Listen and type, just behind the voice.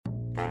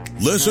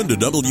Listen to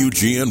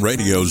WGN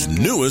Radio's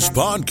newest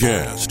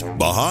podcast,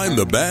 Behind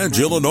the Badge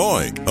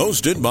Illinois,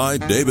 hosted by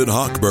David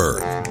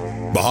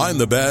Hochberg. Behind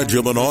the Badge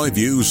Illinois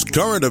views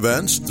current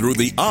events through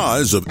the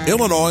eyes of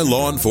Illinois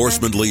law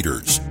enforcement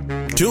leaders.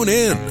 Tune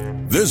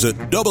in. Visit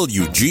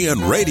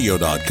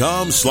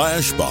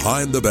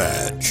WGNRadio.com/Behind the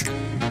Badge.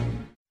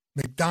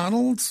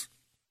 McDonald's,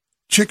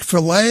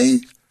 Chick-fil-A,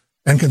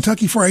 and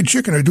Kentucky Fried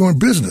Chicken are doing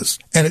business,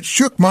 and it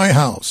shook my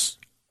house.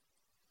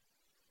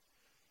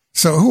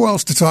 So who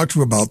else to talk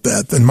to about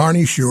that than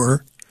Marnie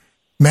Shure,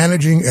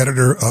 managing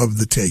editor of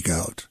The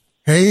Takeout.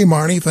 Hey,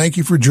 Marnie, thank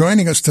you for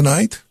joining us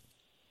tonight.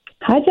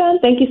 Hi, John.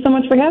 Thank you so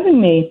much for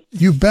having me.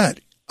 You bet.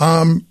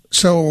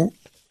 So,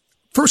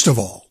 first of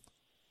all,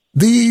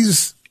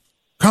 these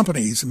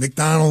companies,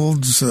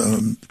 McDonald's,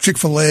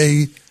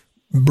 Chick-fil-A,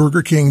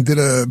 Burger King did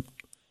a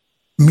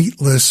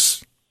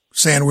meatless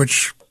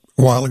sandwich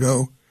a while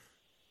ago.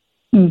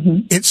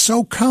 Mm-hmm. It's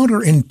so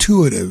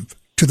counterintuitive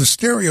to the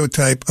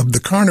stereotype of the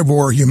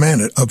carnivore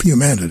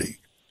humanity,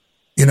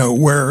 you know,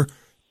 where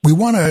we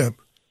want to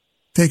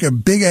take a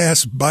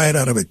big-ass bite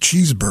out of a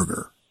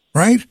cheeseburger,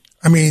 right?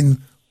 I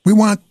mean, we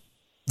want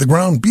the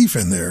ground beef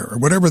in there or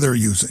whatever they're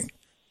using.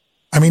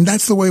 I mean,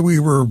 that's the way we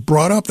were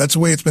brought up. That's the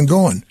way it's been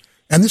going.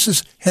 And this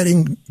is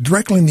heading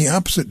directly in the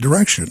opposite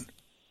direction.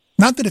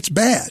 Not that it's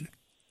bad.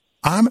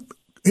 I'm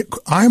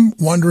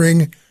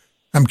wondering,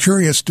 I'm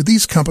curious, do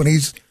these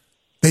companies,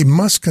 they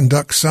must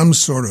conduct some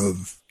sort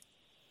of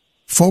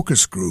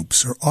focus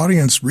groups or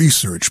audience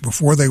research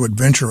before they would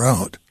venture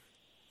out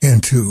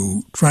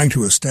into trying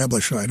to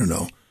establish, I don't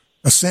know,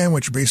 a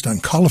sandwich based on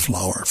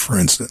cauliflower, for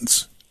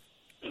instance.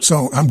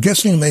 So I'm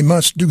guessing they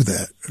must do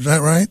that. Is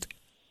that right?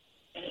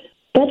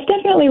 That's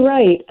definitely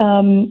right.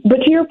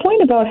 But to your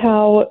point about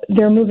how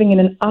they're moving in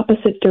an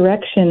opposite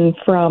direction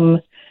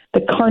from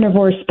the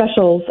carnivore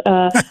specials,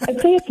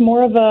 I'd say it's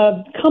more of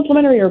a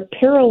complementary or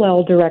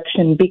parallel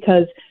direction,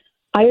 because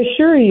I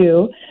assure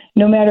you,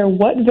 no matter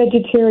what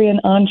vegetarian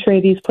entree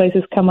these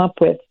places come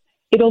up with,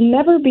 it'll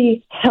never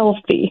be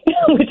healthy,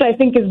 which I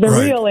think is the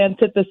real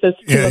antithesis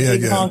to a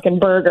big honkin'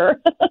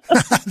 burger.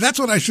 That's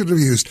what I should have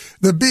used.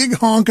 The big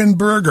honkin'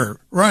 burger.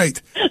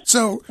 Right.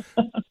 So,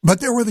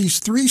 but there were these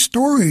three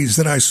stories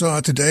that I saw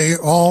today,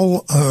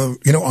 all,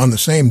 on the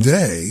same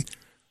day.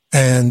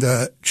 And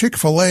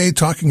Chick-fil-A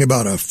talking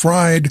about a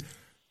fried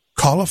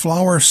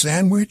cauliflower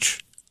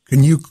sandwich.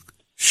 Can you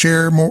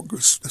share more,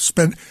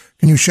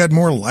 can you shed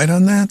more light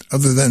on that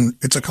other than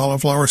it's a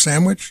cauliflower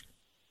sandwich?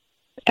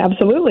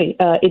 Absolutely.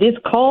 It is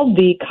called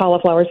the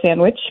cauliflower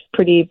sandwich,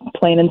 pretty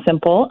plain and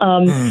simple.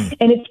 And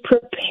it's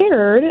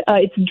prepared,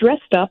 it's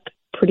dressed up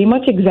pretty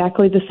much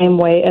exactly the same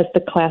way as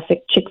the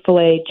classic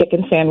Chick-fil-A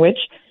chicken sandwich.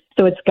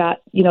 So it's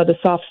got, the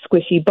soft,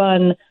 squishy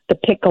bun, the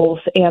pickles,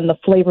 and the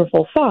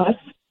flavorful sauce.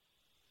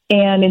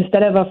 And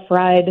instead of a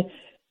fried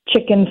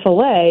chicken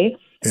fillet,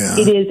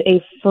 it is a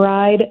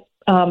fried,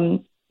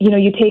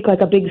 you take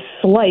like a big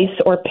slice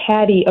or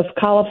patty of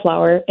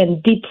cauliflower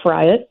and deep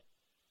fry it.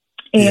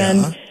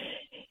 And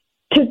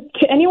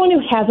to anyone who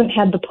hasn't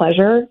had the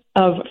pleasure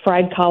of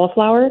fried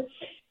cauliflower,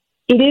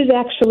 it is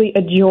actually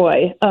a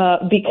joy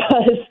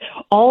because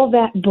all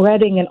that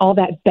breading and all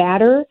that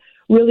batter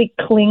really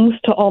clings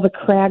to all the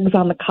crags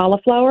on the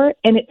cauliflower,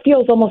 and it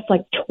feels almost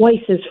like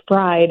twice as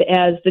fried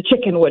as the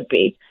chicken would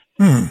be.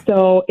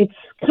 So it's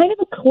kind of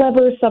a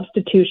clever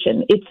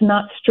substitution. It's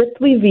not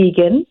strictly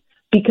vegan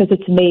because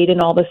it's made in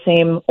all the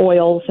same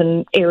oils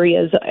and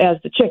areas as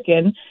the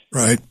chicken.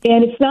 Right.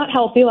 And it's not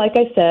healthy, like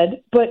I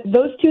said. But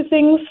those two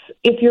things,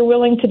 if you're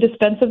willing to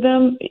dispense of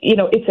them,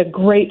 it's a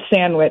great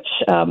sandwich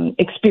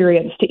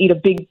experience to eat a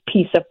big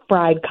piece of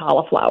fried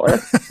cauliflower.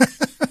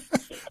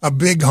 A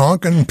big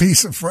honking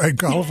piece of fried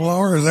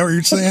cauliflower? Is that what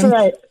you're saying? That's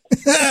right.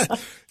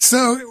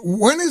 So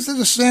when is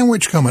the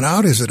sandwich coming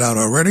out? Is it out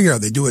already? Are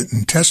they doing it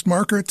in test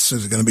markets?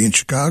 Is it going to be in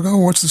Chicago?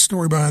 What's the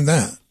story behind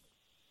that?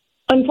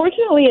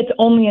 Unfortunately, it's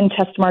only in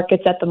test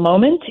markets at the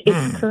moment.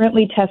 It's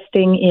currently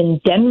testing in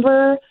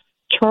Denver,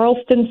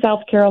 Charleston,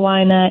 South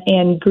Carolina,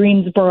 and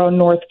Greensboro,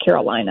 North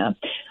Carolina.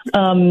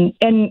 And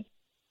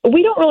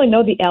we don't really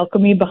know the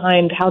alchemy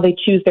behind how they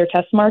choose their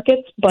test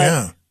markets,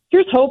 but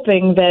here's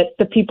hoping that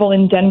the people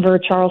in Denver,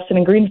 Charleston,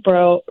 and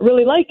Greensboro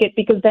really like it,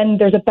 because then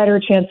there's a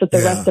better chance that the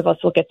rest of us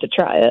will get to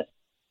try it.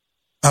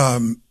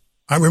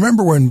 I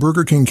remember when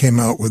Burger King came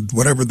out with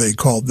whatever they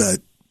called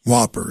that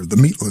Whopper, the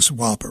meatless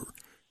Whopper.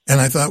 And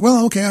I thought,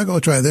 well, okay, I'll go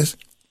try this.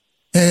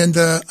 And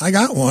I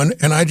got one,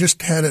 and I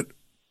just had it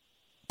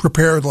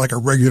prepared like a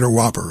regular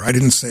Whopper. I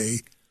didn't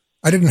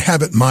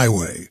have it my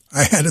way.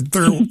 I had it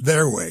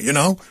their way,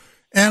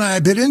 And I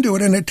bit into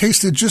it, and it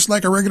tasted just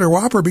like a regular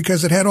Whopper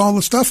because it had all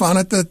the stuff on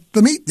it that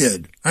the meat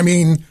did. I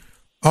mean,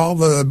 all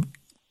the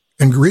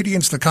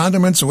ingredients, the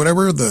condiments, or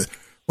whatever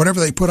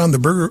they put on the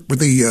burger with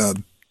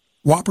the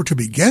Whopper to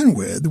begin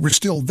with were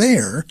still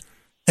there,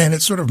 and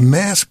it sort of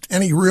masked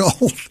any real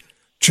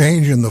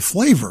change in the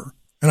flavor.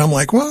 And I'm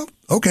like, well,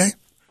 okay.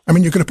 I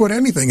mean, you could have put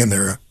anything in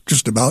there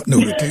just about, and it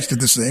would have tasted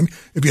the same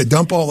if you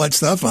dump all that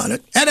stuff on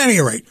it. At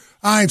any rate,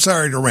 I'm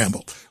sorry to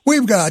ramble.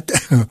 We've got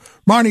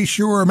Marnie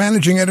Shure,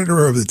 managing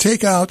editor of The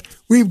Takeout.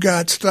 We've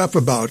got stuff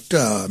about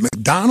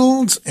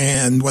McDonald's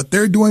and what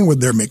they're doing with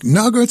their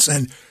McNuggets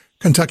and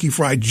Kentucky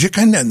Fried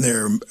Chicken and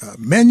their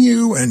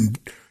menu, and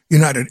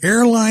United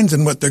Airlines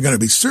and what they're going to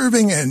be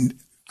serving. And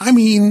I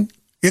mean,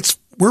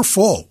 we're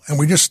full, and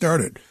we just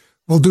started.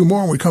 We'll do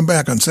more when we come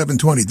back on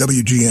 720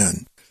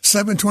 WGN.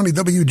 720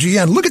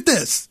 WGN. Look at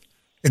this.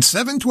 It's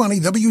 720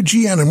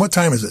 WGN, and what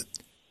time is it?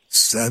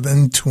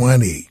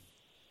 7:20.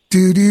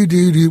 Do.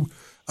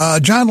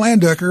 John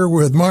Landecker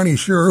with Marnie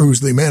Shure,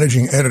 who's the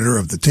managing editor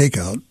of The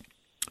Takeout.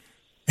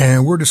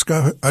 And we're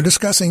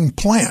discussing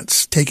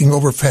plants taking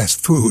over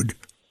fast food,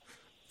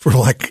 for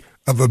lack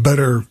of a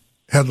better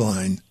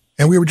headline.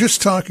 And we were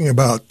just talking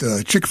about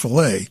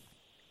Chick-fil-A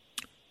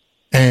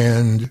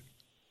and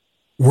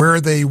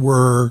where they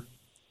were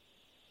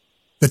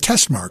the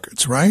test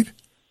markets, right?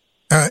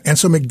 And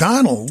so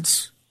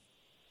McDonald's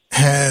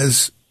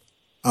has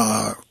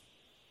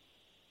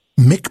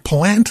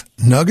McPlant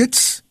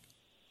nuggets,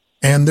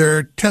 and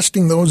they're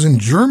testing those in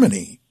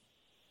Germany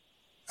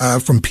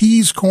from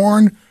peas,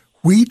 corn,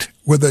 wheat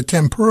with a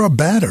tempura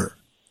batter.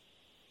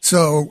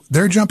 So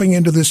they're jumping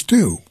into this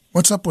too.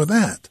 What's up with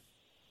that?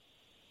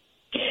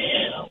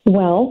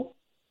 Well,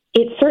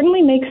 it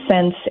certainly makes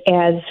sense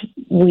as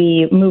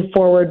we move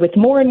forward with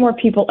more and more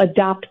people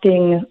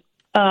adopting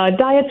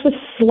diets with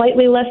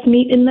slightly less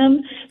meat in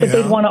them, that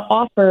they'd want to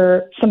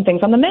offer some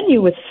things on the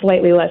menu with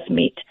slightly less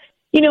meat.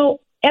 You know,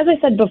 as I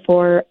said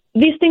before,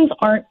 these things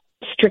aren't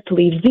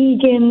strictly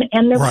vegan,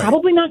 and they're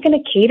probably not going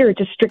to cater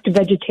to strict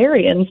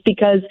vegetarians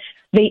because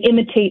they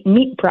imitate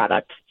meat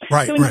products.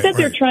 So instead,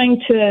 they're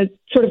trying to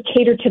sort of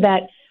cater to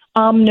that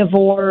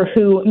omnivore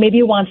who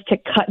maybe wants to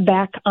cut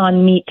back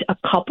on meat a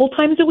couple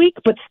times a week,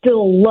 but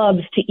still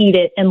loves to eat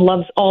it and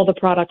loves all the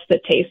products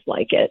that taste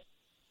like it.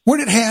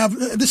 Would it have,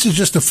 this is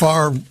just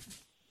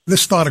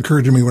this thought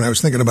occurred to me when I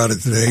was thinking about it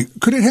today.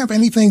 Could it have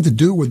anything to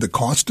do with the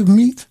cost of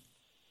meat?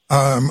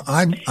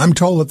 I'm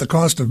told that the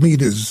cost of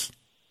meat is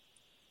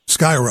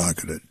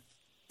skyrocketed.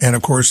 And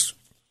of course,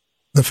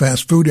 the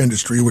fast food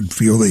industry would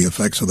feel the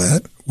effects of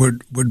that.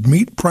 Would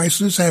meat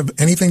prices have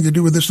anything to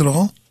do with this at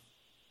all?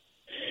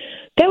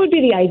 That would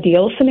be the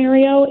ideal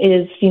scenario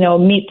is,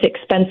 meat's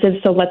expensive,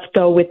 so let's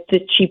go with the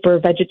cheaper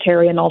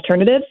vegetarian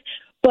alternatives.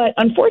 But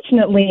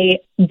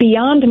unfortunately,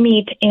 Beyond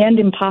Meat and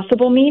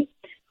Impossible Meat,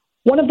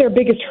 one of their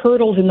biggest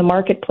hurdles in the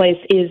marketplace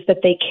is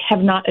that they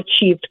have not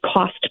achieved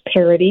cost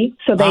parity.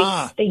 So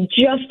they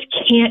just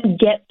can't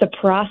get the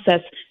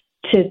process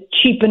to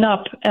cheapen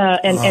up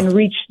and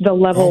reach the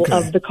level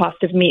of the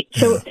cost of meat.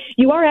 So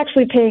you are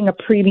actually paying a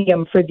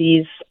premium for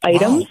these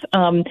items,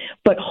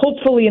 but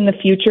hopefully in the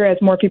future, as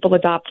more people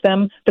adopt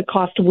them, the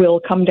cost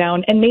will come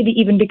down and maybe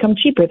even become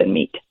cheaper than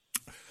meat.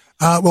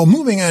 Well,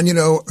 moving on,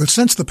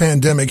 since the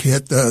pandemic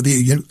hit,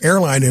 the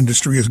airline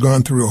industry has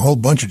gone through a whole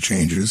bunch of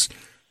changes.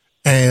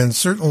 And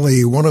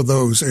certainly one of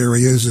those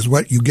areas is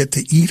what you get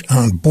to eat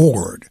on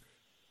board.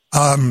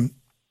 And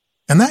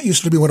that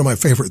used to be one of my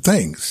favorite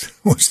things,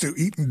 was to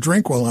eat and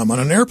drink while I'm on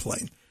an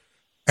airplane.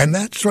 And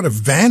that sort of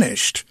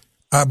vanished.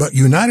 But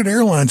United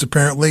Airlines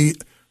apparently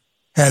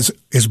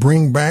is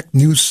bringing back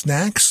new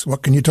snacks.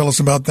 What can you tell us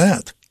about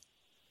that?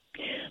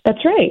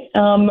 That's right.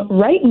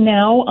 Right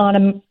now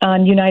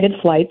on United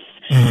flights,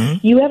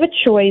 you have a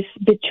choice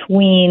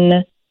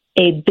between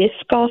a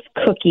Biscoff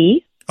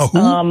cookie,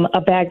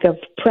 a bag of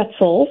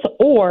pretzels,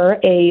 or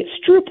a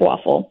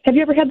Stroopwafel. Have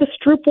you ever had the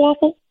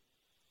Stroopwafel?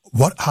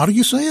 What? How do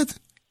you say it?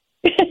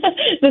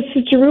 The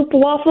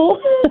Stroopwafel?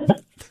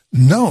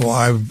 No,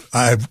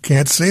 I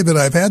can't say that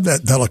I've had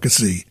that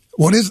delicacy.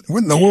 What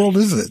in the world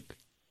is it?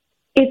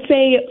 It's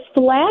a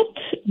flat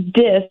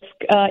disc.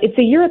 It's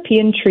a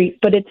European treat,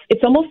 but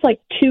it's almost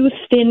like two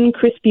thin,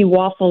 crispy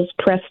waffles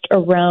pressed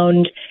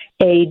around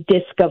a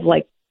disc of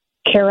like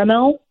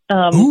caramel.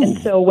 And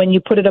so when you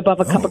put it above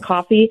a cup of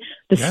coffee,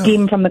 the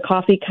steam from the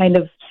coffee kind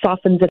of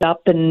softens it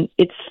up, and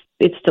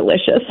it's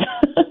delicious.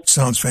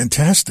 Sounds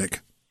fantastic.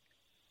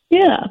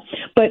 Yeah,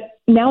 but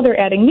now they're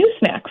adding new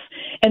snacks.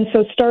 And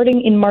so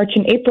starting in March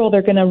and April,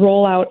 they're going to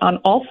roll out on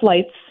all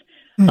flights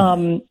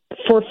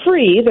for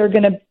free. They're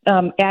going to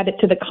add it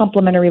to the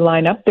complimentary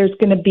lineup. There's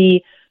going to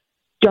be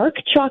dark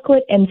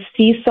chocolate and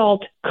sea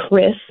salt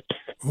crisps,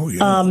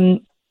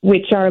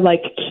 which are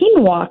like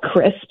quinoa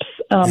crisps.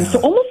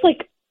 So almost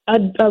like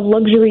a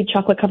luxury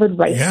chocolate-covered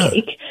rice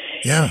cake.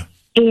 Yeah.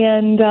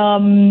 And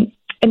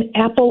an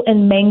apple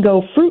and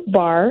mango fruit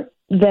bar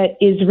that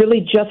is really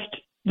just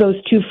those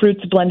two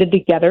fruits blended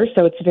together.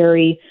 So it's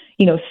very,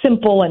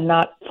 simple and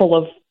not full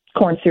of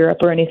corn syrup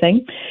or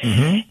anything.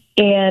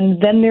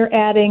 And then they're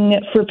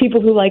adding, for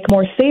people who like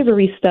more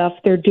savory stuff,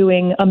 they're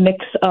doing a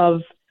mix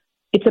of,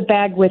 it's a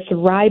bag with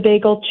rye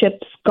bagel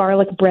chips,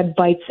 garlic bread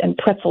bites, and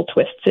pretzel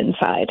twists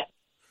inside.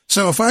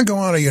 So if I go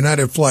on a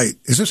United flight,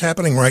 is this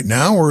happening right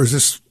now, or is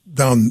this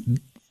going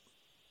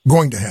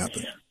to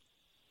happen?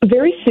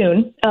 Very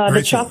soon.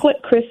 The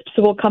chocolate crisps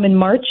will come in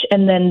March,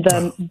 and then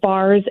the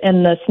bars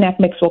and the snack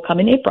mix will come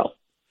in April.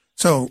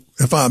 So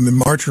if I'm in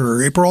March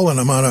or April and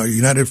I'm on a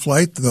United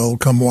flight, they'll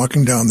come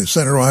walking down the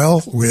center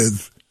aisle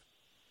with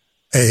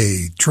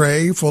a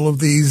tray full of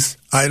these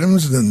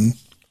items, and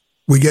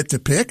we get to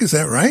pick. Is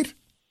that right?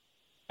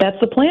 That's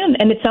the plan.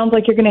 And it sounds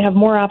like you're going to have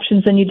more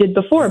options than you did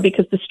before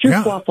because the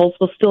Stroopwafels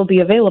will still be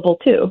available,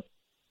 too.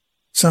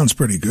 Sounds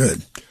pretty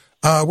good.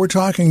 We're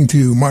talking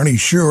to Marnie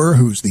Schur,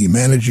 who's the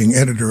managing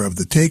editor of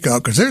The Takeout,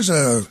 because there's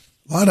a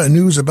lot of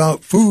news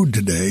about food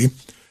today.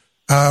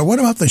 What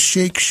about the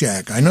Shake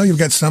Shack? I know you've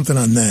got something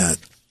on that.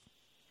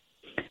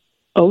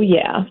 Oh,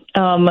 yeah.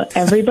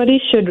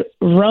 Everybody should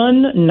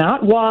run,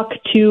 not walk,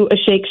 to a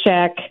Shake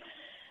Shack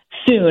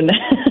soon.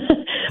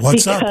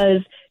 What's because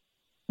up?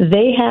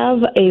 They have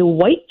a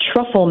white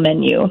truffle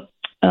menu,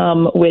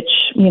 which,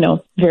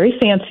 very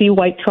fancy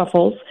white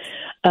truffles.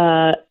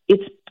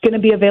 It's going to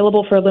be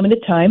available for a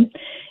limited time,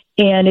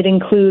 and it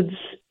includes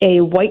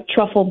a white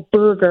truffle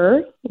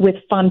burger with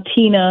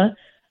fontina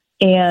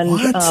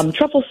and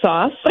truffle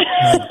sauce.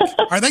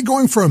 Are they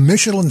going for a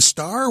Michelin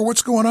star, or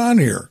what's going on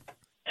here?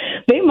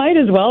 They might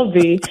as well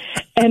be.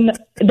 And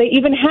they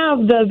even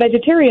have the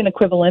vegetarian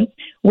equivalent,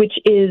 which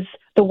is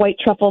the white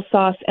truffle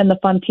sauce and the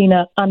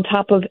fontina on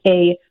top of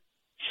a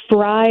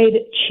fried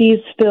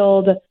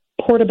cheese-filled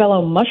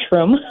portobello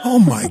mushroom. Oh,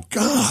 my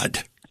God.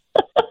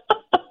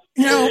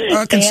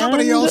 Can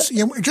somebody else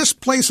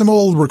just play some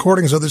old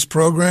recordings of this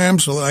program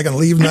so that I can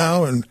leave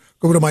now and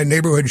go to my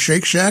neighborhood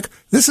Shake Shack?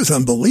 This is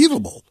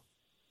unbelievable.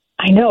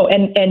 I know,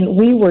 and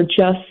we were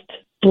just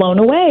blown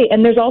away.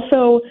 And there's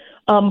also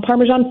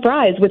Parmesan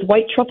fries with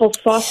white truffle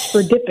sauce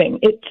for dipping.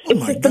 It's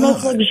just the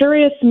most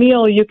luxurious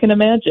meal you can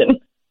imagine.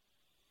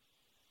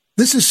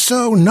 This is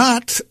so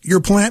not your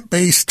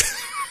plant-based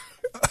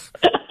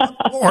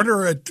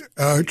order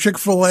at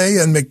Chick-fil-A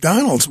and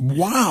McDonald's.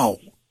 Wow.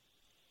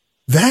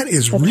 That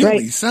is That's really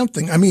right.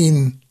 something. I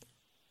mean,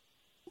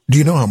 do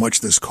you know how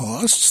much this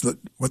costs?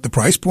 What the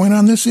price point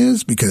on this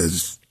is?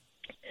 Because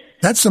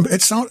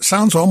it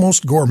sounds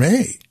almost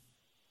gourmet.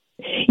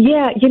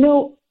 Yeah,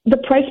 the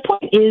price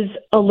point is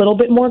a little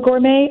bit more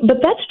gourmet, but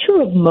that's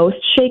true of most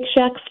Shake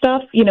Shack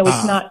stuff.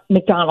 It's not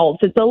McDonald's.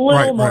 It's a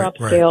little more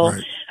upscale.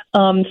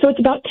 Right. So it's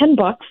about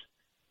 $10.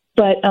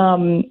 But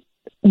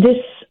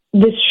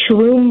this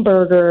shroom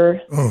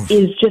burger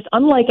is just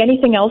unlike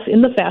anything else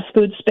in the fast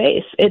food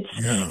space.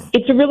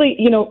 It's a really,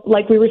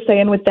 like we were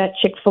saying with that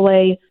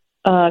Chick-fil-A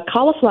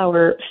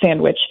cauliflower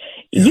sandwich,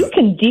 you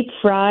can deep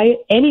fry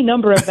any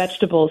number of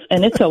vegetables,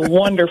 and it's a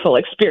wonderful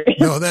experience.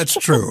 No, that's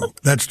true.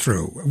 That's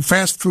true.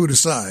 Fast food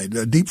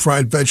aside, deep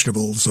fried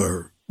vegetables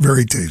are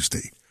very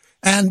tasty.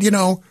 And,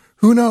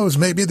 who knows,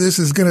 maybe this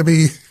is going to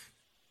be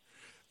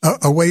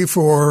a way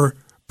for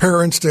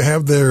parents to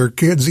have their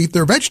kids eat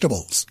their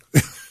vegetables.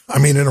 I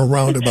mean, in a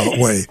roundabout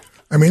way.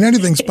 I mean,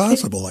 anything's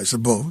possible, I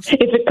suppose. If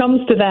it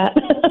comes to that.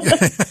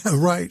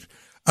 Right.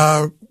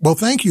 Well,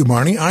 thank you,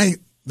 Marnie.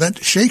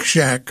 That Shake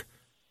Shack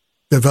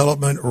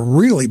development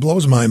really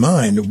blows my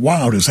mind.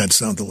 Wow, does that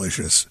sound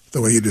delicious,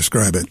 the way you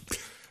describe it.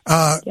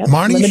 Yep,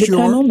 Marnie limited Schur.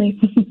 time only.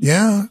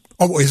 Yeah.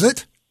 Oh, is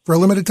it? For a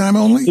limited time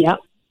only?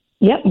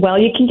 Yep.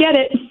 Well, you can get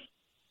it.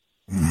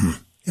 Mm-hmm.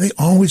 They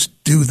always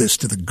do this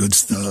to the good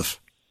stuff.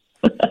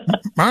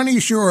 Marnie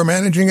Schur,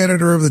 managing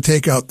editor of The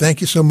Takeout,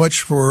 thank you so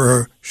much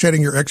for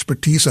shedding your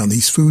expertise on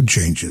these food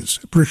changes.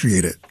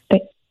 Appreciate it.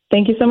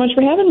 Thank you so much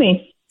for having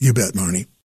me. You bet, Marnie.